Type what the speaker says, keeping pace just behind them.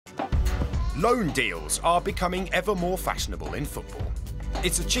Loan deals are becoming ever more fashionable in football.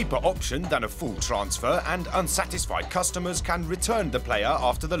 It's a cheaper option than a full transfer, and unsatisfied customers can return the player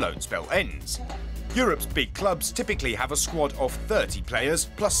after the loan spell ends. Europe's big clubs typically have a squad of 30 players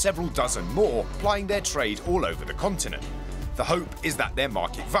plus several dozen more plying their trade all over the continent. The hope is that their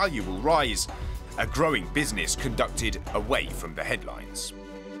market value will rise, a growing business conducted away from the headlines.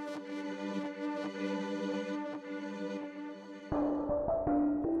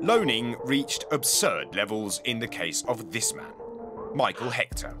 Loaning reached absurd levels in the case of this man, Michael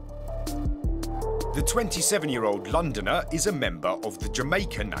Hector. The 27-year-old Londoner is a member of the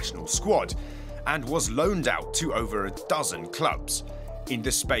Jamaican national squad and was loaned out to over a dozen clubs in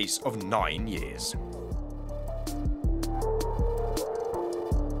the space of 9 years.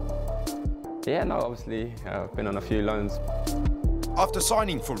 Yeah, no, obviously, I've been on a few loans. After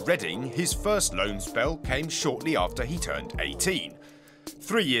signing for Reading, his first loan spell came shortly after he turned 18.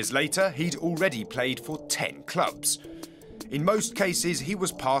 3 years later, he'd already played for 10 clubs. In most cases, he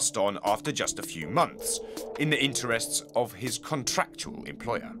was passed on after just a few months, in the interests of his contractual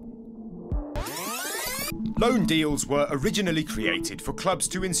employer. Loan deals were originally created for clubs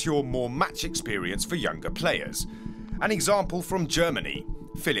to ensure more match experience for younger players. An example from Germany,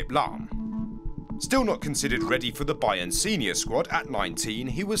 Philipp Lahm. Still not considered ready for the Bayern senior squad at 19,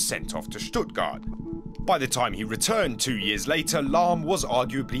 he was sent off to Stuttgart. By the time he returned 2 years later, Lahm was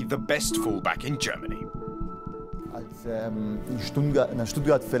arguably the best fullback in Germany. Als nach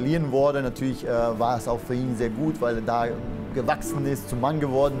Stuttgart verliehen wurde, natürlich war es auch für ihn sehr gut, weil da gewachsen ist, zum Mann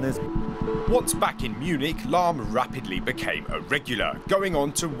geworden ist. Once back in Munich, Lahm rapidly became a regular, going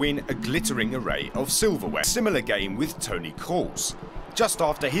on to win a glittering array of silverware. Similar game with Toni Kroos. Just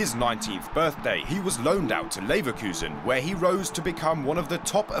after his 19th birthday, he was loaned out to Leverkusen, where he rose to become one of the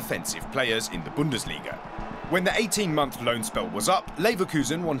top offensive players in the Bundesliga. When the 18-month loan spell was up,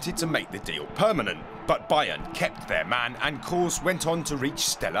 Leverkusen wanted to make the deal permanent, but Bayern kept their man and Kroos went on to reach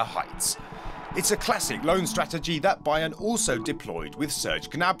stellar heights. It's a classic loan strategy that Bayern also deployed with Serge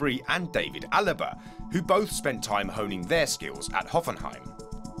Gnabry and David Alaba, who both spent time honing their skills at Hoffenheim.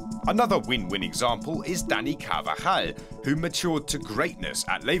 Another win-win example is Dani Carvajal, who matured to greatness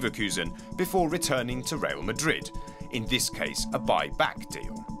at Leverkusen before returning to Real Madrid, in this case a buy-back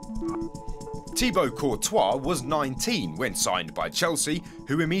deal. Thibaut Courtois was 19 when signed by Chelsea,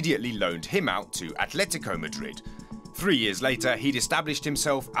 who immediately loaned him out to Atletico Madrid. 3 years later, he'd established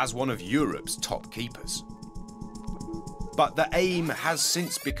himself as one of Europe's top keepers. But the aim has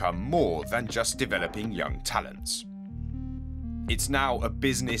since become more than just developing young talents. It's now a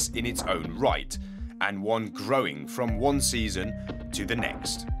business in its own right, and one growing from one season to the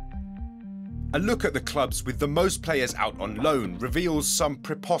next. A look at the clubs with the most players out on loan reveals some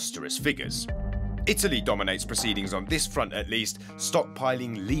preposterous figures. Italy dominates proceedings on this front at least,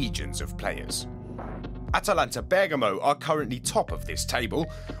 stockpiling legions of players. Atalanta Bergamo are currently top of this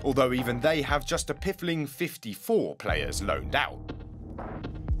table, although even they have just a piffling 54 players loaned out.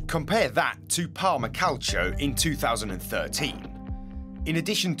 Compare that to Parma Calcio in 2013. In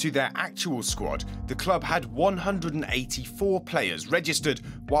addition to their actual squad, the club had 184 players registered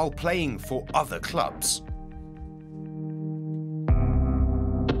while playing for other clubs.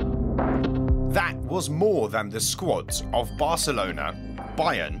 That was more than the squads of Barcelona,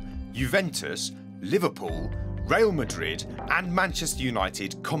 Bayern, Juventus, Liverpool, Real Madrid and Manchester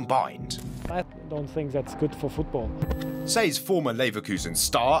United combined. I don't think that's good for football. Says former Leverkusen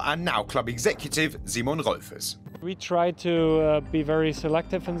star and now club executive Simon Rolfes. We try to be very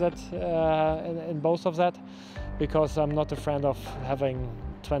selective in that, in both of that, because I'm not a friend of having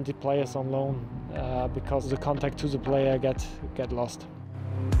 20 players on loan, because the contact to the player get lost.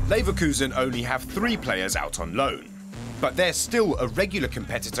 Leverkusen only have 3 players out on loan, but they're still a regular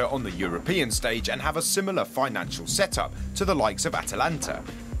competitor on the European stage and have a similar financial setup to the likes of Atalanta.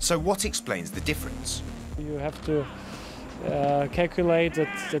 So what explains the difference? You have to calculate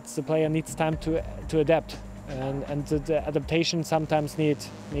that the player needs time to adapt. And the adaptation sometimes needs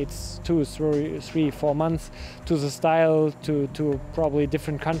 2, 3, 4 months to the style, to probably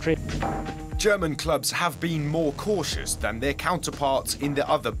different country. German clubs have been more cautious than their counterparts in the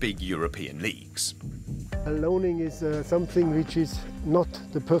other big European leagues. Loaning is something which is not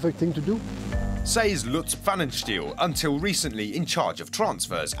the perfect thing to do. Says Lutz Pfannenstiel, until recently in charge of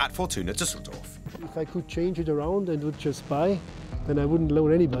transfers at Fortuna Düsseldorf. If I could change it around and would just buy, then I wouldn't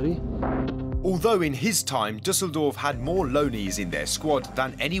loan anybody. Although in his time Düsseldorf had more loanees in their squad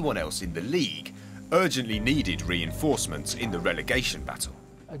than anyone else in the league, urgently needed reinforcements in the relegation battle.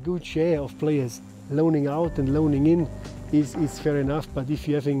 A good share of players loaning out and loaning in is fair enough, but if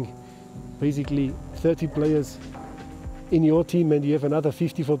you're having basically 30 players in your team and you have another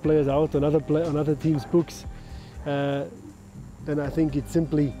 54 players out on other teams' books, then I think it's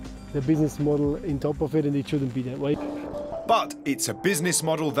simply the business model in top of it, and it shouldn't be that way. But it's a business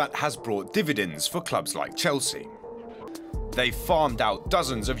model that has brought dividends for clubs like Chelsea. They've farmed out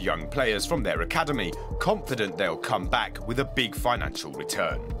dozens of young players from their academy, confident they'll come back with a big financial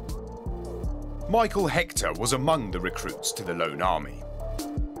return. Michael Hector was among the recruits to the loan army.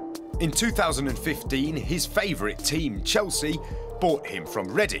 In 2015, his favourite team, Chelsea, bought him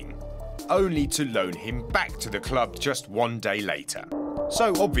from Reading, only to loan him back to the club just one day later.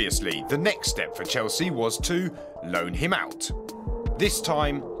 So obviously, the next step for Chelsea was to loan him out, this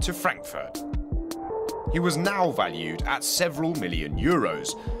time to Frankfurt. He was now valued at several million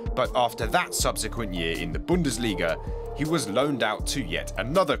euros, but after that subsequent year in the Bundesliga, he was loaned out to yet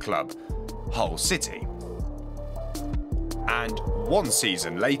another club, Hull City. And one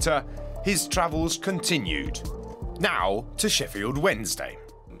season later, his travels continued, now to Sheffield Wednesday.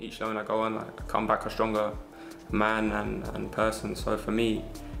 Each loan I go on, I come back a stronger man and person. So for me,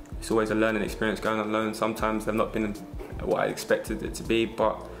 it's always a learning experience going on loan. Sometimes they've not been what I expected it to be,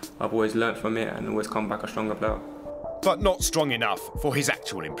 but I've always learnt from it and always come back a stronger player. But not strong enough for his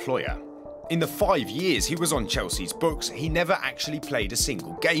actual employer. In the 5 years he was on Chelsea's books, he never actually played a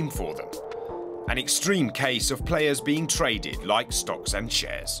single game for them. An extreme case of players being traded like stocks and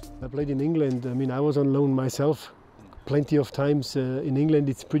shares. I played in England. I mean, I was on loan myself plenty of times. In England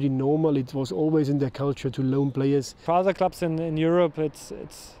it's pretty normal. It was always in their culture to loan players. For other clubs in Europe,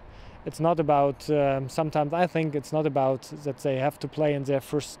 it's not about, sometimes I think it's not about that they have to play in their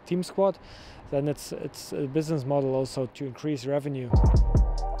first team squad. Then it's a business model also to increase revenue.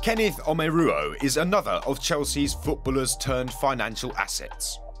 Kenneth Omeruo is another of Chelsea's footballers turned financial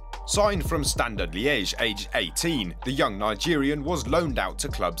assets. Signed from Standard Liège aged 18, the young Nigerian was loaned out to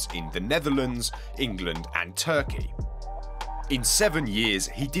clubs in the Netherlands, England and Turkey. In 7 years,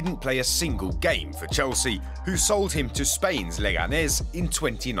 he didn't play a single game for Chelsea, who sold him to Spain's Leganés in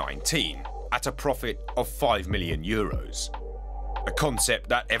 2019 at a profit of €5 million. A concept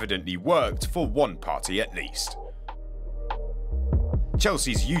that evidently worked for one party at least.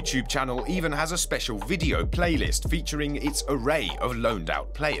 Chelsea's YouTube channel even has a special video playlist featuring its array of loaned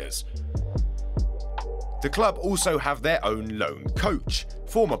out players. The club also have their own loan coach,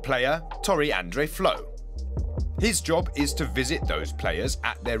 former player Torri Andre Flo. His job is to visit those players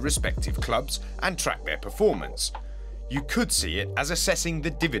at their respective clubs and track their performance. You could see it as assessing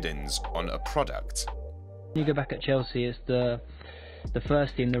the dividends on a product. You go back at Chelsea, it's the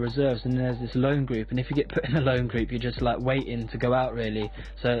first team, the reserves, and there's this loan group, and if you get put in a loan group you're just like waiting to go out really.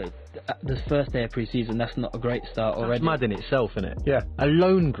 So the first day of pre-season, that's not a great start already. That's mad in itself, isn't it? Yeah. A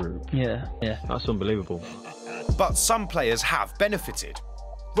loan group. Yeah. That's unbelievable. But some players have benefited.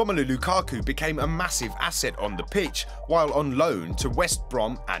 Romelu Lukaku became a massive asset on the pitch while on loan to West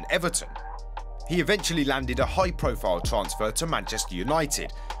Brom and Everton. He eventually landed a high-profile transfer to Manchester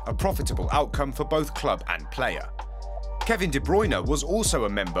United, a profitable outcome for both club and player. Kevin De Bruyne was also a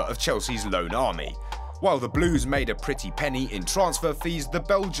member of Chelsea's loan army. While the Blues made a pretty penny in transfer fees, the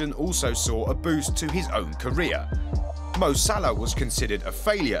Belgian also saw a boost to his own career. Mo Salah was considered a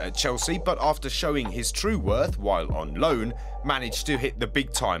failure at Chelsea, but after showing his true worth while on loan, managed to hit the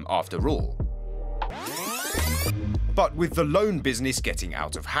big time after all. But with the loan business getting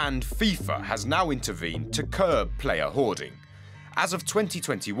out of hand, FIFA has now intervened to curb player hoarding. As of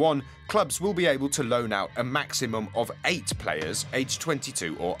 2021, clubs will be able to loan out a maximum of 8 players aged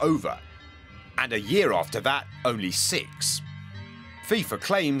 22 or over, and a year after that, only 6. FIFA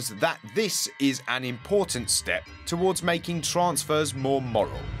claims that this is an important step towards making transfers more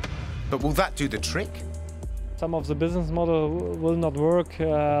moral. But will that do the trick? Some of the business model will not work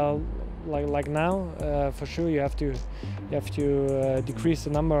like now. For sure, you have to decrease the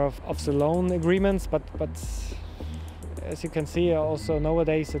number of the loan agreements, but as you can see, also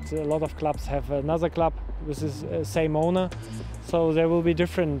nowadays a lot of clubs have another club with the same owner, so there will be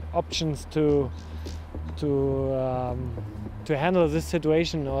different options to handle this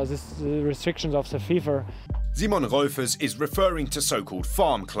situation or this restrictions of the FIFA. Simon Rolfers is referring to so-called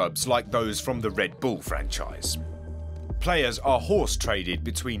farm clubs like those from the Red Bull franchise. Players are horse traded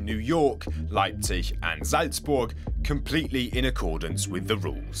between New York, Leipzig and Salzburg, completely in accordance with the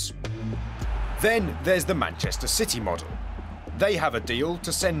rules. Then there's the Manchester City model. They have a deal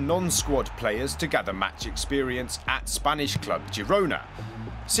to send non-squad players to gather match experience at Spanish club Girona.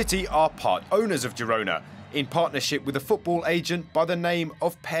 City are part owners of Girona, in partnership with a football agent by the name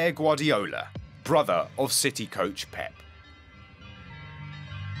of Pep Guardiola, brother of City coach Pep.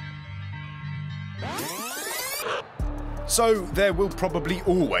 So there will probably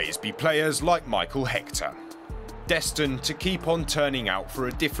always be players like Michael Hector. destined to keep on turning out for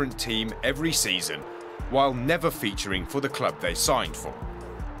a different team every season, while never featuring for the club they signed for.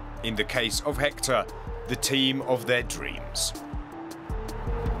 In the case of Hector, the team of their dreams.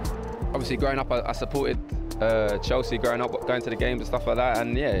 Obviously, growing up, I supported Chelsea. Growing up, going to the games and stuff like that.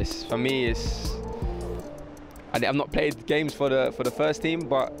 And yeah, for me, I've not played games for the first team,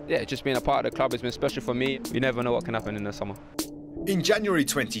 but yeah, just being a part of the club has been special for me. You never know what can happen in the summer. In January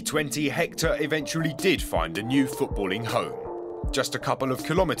 2020, Hector eventually did find a new footballing home, just a couple of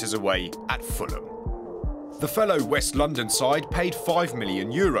kilometres away at Fulham. The fellow West London side paid €5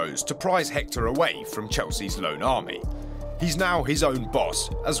 million to prize Hector away from Chelsea's loan army. He's now his own boss,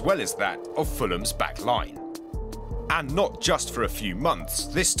 as well as that of Fulham's back line. And not just for a few months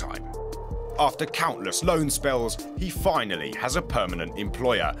this time. After countless loan spells, he finally has a permanent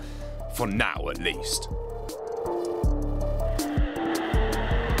employer, for now at least.